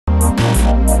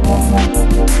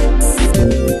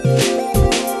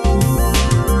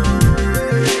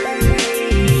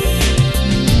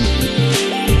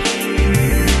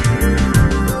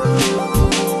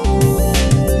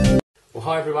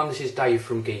Dave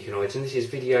from Geekanoids, and this is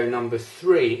video number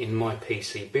 3 in my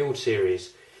PC build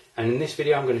series. And in this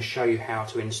video I'm going to show you how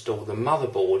to install the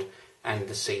motherboard and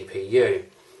the CPU.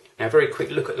 Now, a very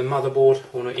quick look at the motherboard.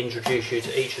 I want to introduce you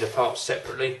to each of the parts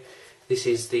separately. This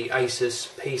is the Asus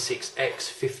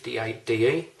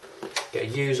P6X58D-E. Get a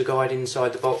user guide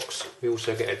inside the box. We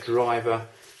also get a driver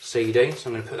CD,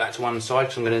 so I'm going to put that to one side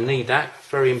because I'm going to need that.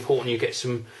 Very important you get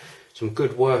some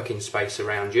good working space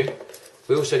around you.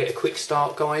 We also get a quick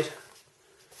start guide,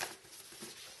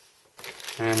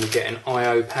 and we get an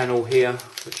I/O panel here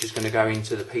which is going to go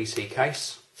into the PC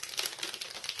case.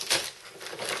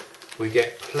 We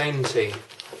get plenty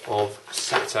of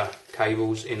SATA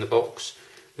cables in the box.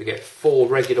 We get 4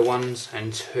 regular ones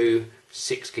and 2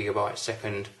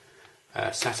 6GB/second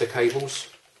SATA cables.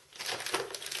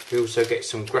 We also get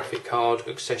some graphic card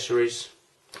accessories.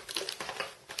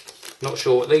 Not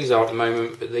sure what these are at the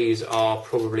moment, but these are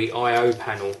probably I/O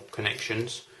panel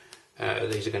connections.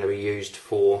 These are going to be used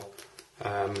for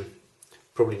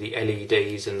probably the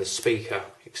LEDs and the speaker,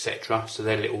 etc. So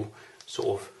they're little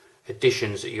sort of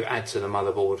additions that you add to the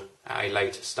motherboard at a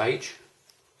later stage.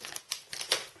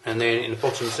 And then in the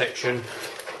bottom section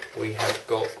we have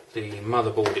got the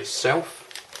motherboard itself.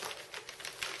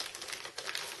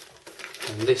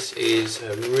 And this is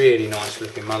a really nice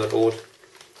looking motherboard.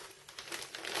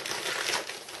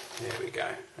 There we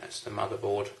go, that's the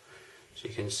motherboard. So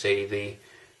you can see the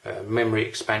memory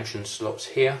expansion slots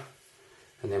here,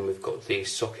 and then we've got the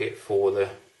socket for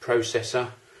the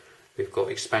processor. We've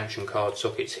got expansion card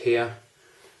sockets here.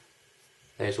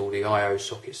 There's all the I/O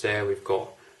sockets there. We've got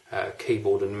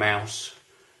keyboard and mouse,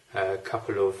 a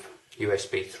couple of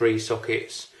USB 3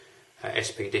 sockets,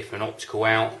 SPDIF and optical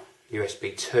out,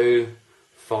 USB 2,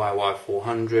 Firewire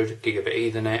 400,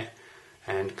 Gigabit Ethernet,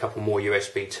 and a couple more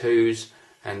USB 2s.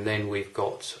 And then we've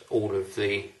got all of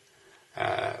the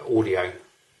audio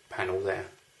panel there.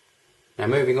 Now,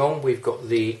 moving on, we've got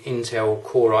the Intel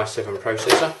Core i7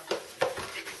 processor,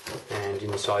 and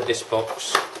inside this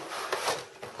box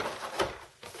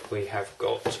we have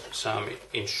got some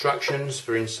instructions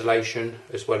for installation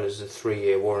as well as the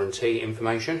 3-year warranty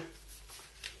information.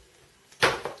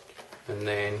 And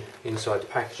then inside the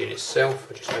packaging itself,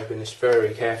 I'll just open this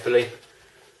very carefully.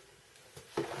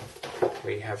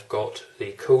 We have got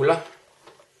the cooler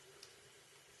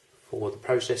for the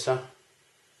processor,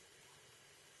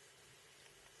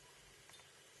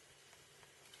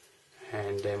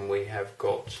 and then we have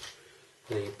got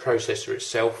the processor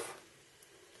itself.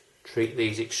 Treat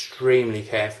these extremely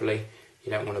carefully.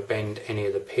 You don't want to bend any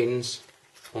of the pins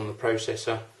on the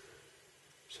processor.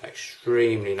 It's an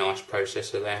extremely nice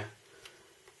processor there.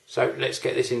 So let's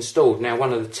get this installed. Now,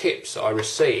 one of the tips that I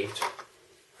received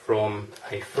from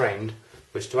a friend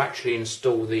was to actually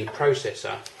install the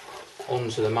processor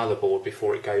onto the motherboard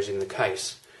before it goes in the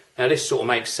case. Now, this sort of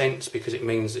makes sense because it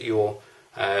means that you're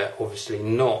obviously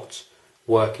not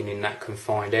working in that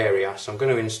confined area. So I'm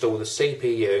going to install the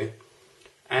CPU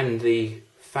and the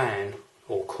fan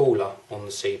or cooler on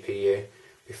the CPU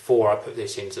before I put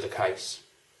this into the case.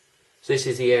 So this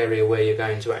is the area where you're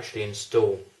going to actually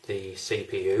install the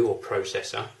CPU or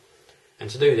processor. And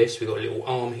to do this, we've got a little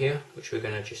arm here which we're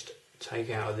going to just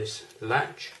take out of this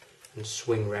latch and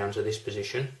swing round to this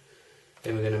position.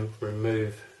 Then we're going to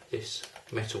remove this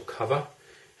metal cover,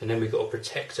 and then we've got a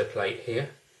protector plate here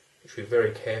which we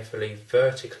very carefully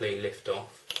vertically lift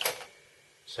off,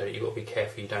 so that you've got to be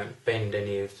careful you don't bend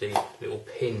any of the little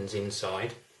pins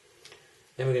inside.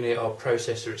 Then we're going to get our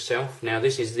processor itself. Now,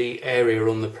 this is the area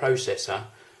on the processor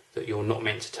that you're not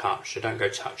meant to touch, so don't go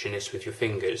touching this with your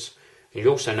fingers. And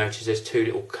you'll also notice there's 2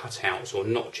 little cutouts or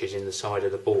notches in the side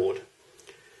of the board.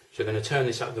 So we're going to turn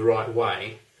this up the right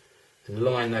way and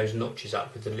line those notches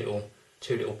up with the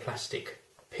 2 little plastic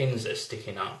pins that are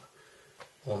sticking up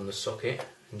on the socket,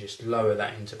 and just lower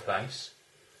that into place.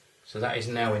 So that is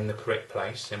now in the correct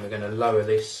place. Then we're going to lower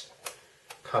this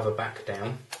cover back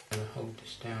down and hold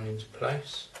this down into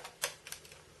place.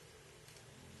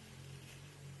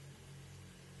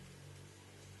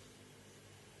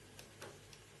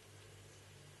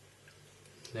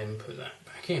 Then put that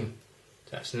back in.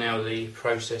 That's now the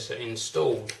processor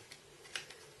installed.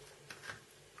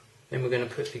 Then we're going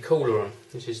to put the cooler on.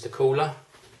 This is the cooler,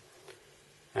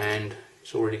 and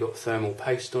it's already got thermal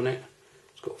paste on it.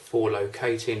 It's got 4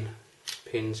 locating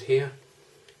pins here,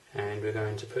 and we're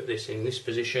going to put this in this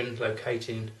position,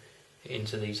 locating it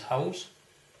into these holes.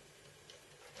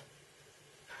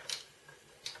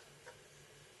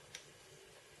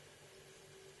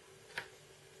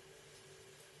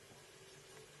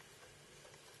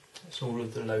 That's all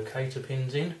of the locator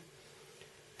pins in.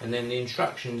 And then the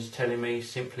instructions telling me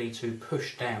simply to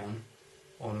push down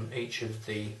on each of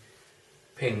the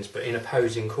pins, but in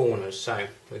opposing corners. So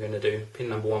we're going to do pin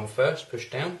number 1 first, push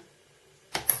down,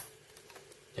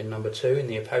 then number 2 in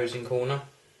the opposing corner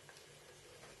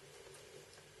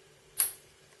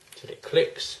till it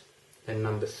clicks, then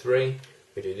number 3,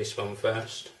 we do this one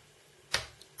first,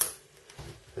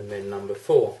 and then number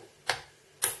 4.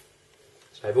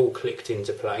 So they've all clicked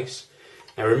into place.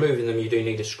 Now removing them, you do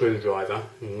need a screwdriver,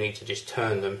 and you need to just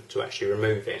turn them to actually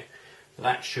remove it.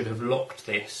 That should have locked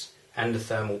this and the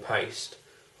thermal paste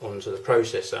onto the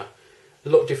processor. A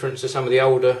lot different to some of the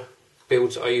older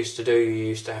builds I used to do. You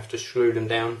used to have to screw them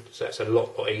down, so that's a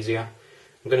lot easier.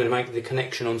 I'm going to make the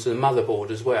connection onto the motherboard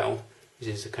as well. This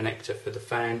is the connector for the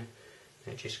fan.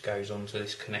 It just goes onto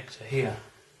this connector here.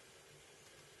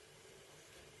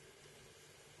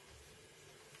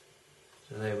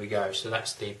 So there we go, so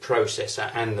that's the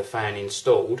processor and the fan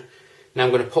installed. Now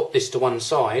I'm going to pop this to one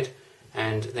side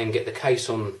and then get the case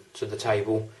onto the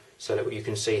table so that you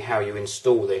can see how you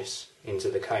install this into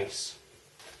the case.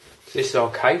 So this is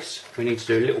our case. We need to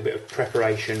do a little bit of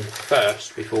preparation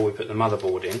first before we put the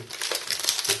motherboard in.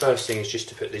 The first thing is just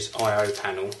to put this I/O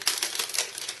panel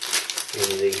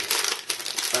in the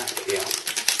back here.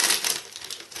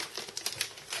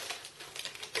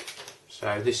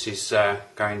 So this is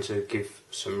going to give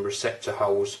some receptor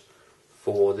holes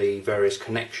for the various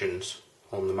connections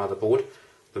on the motherboard.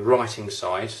 The writing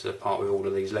side, so the part with all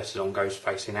of these letters on, goes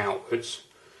facing outwards.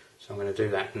 So I'm going to do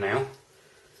that now.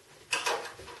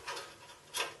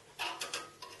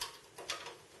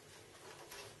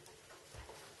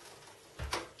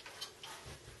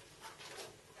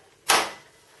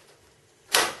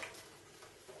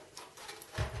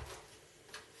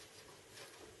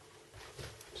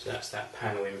 So that's that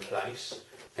panel in place.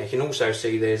 And you can also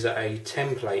see there's a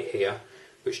template here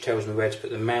which tells me where to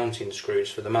put the mounting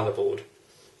screws for the motherboard.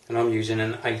 And I'm using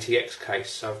an ATX case,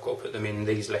 so I've got to put them in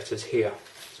these letters here.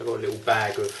 So I've got a little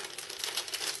bag of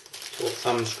sort of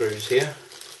thumb screws here,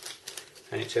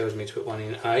 and it tells me to put one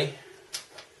in A,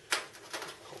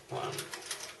 one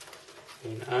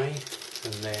in A,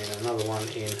 and then another one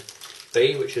in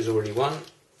B, which is already one,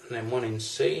 and then one in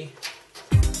C.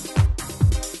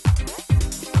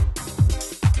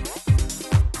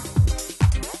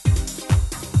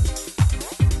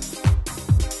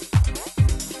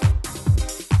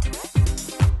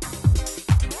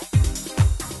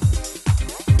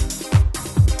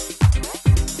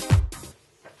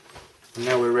 And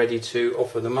now we're ready to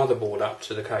offer the motherboard up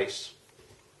to the case.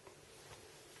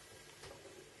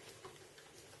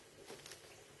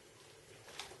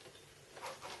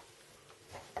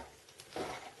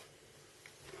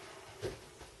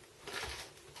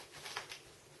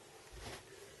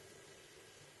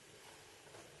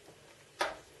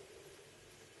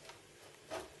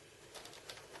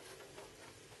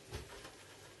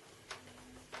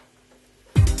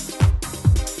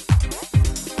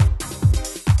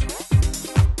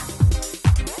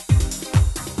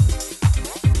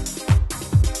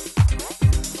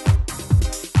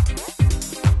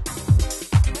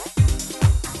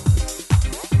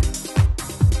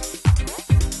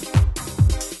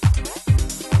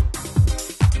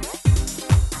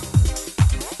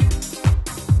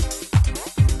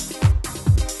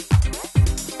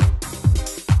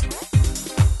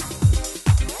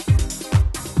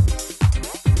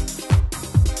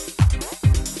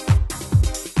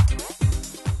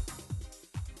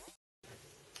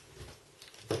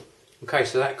 Okay,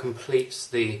 so that completes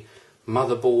the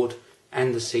motherboard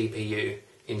and the CPU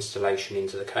installation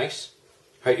into the case.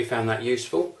 Hope you found that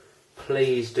useful.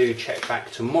 Please do check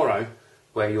back tomorrow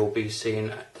where you'll be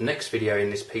seeing the next video in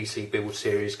this PC build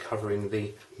series covering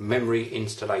the memory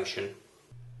installation.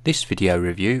 This video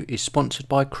review is sponsored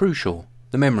by Crucial,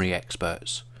 the memory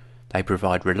experts. They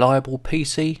provide reliable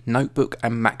PC, notebook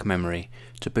and Mac memory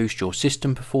to boost your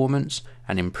system performance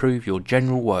and improve your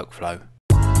general workflow.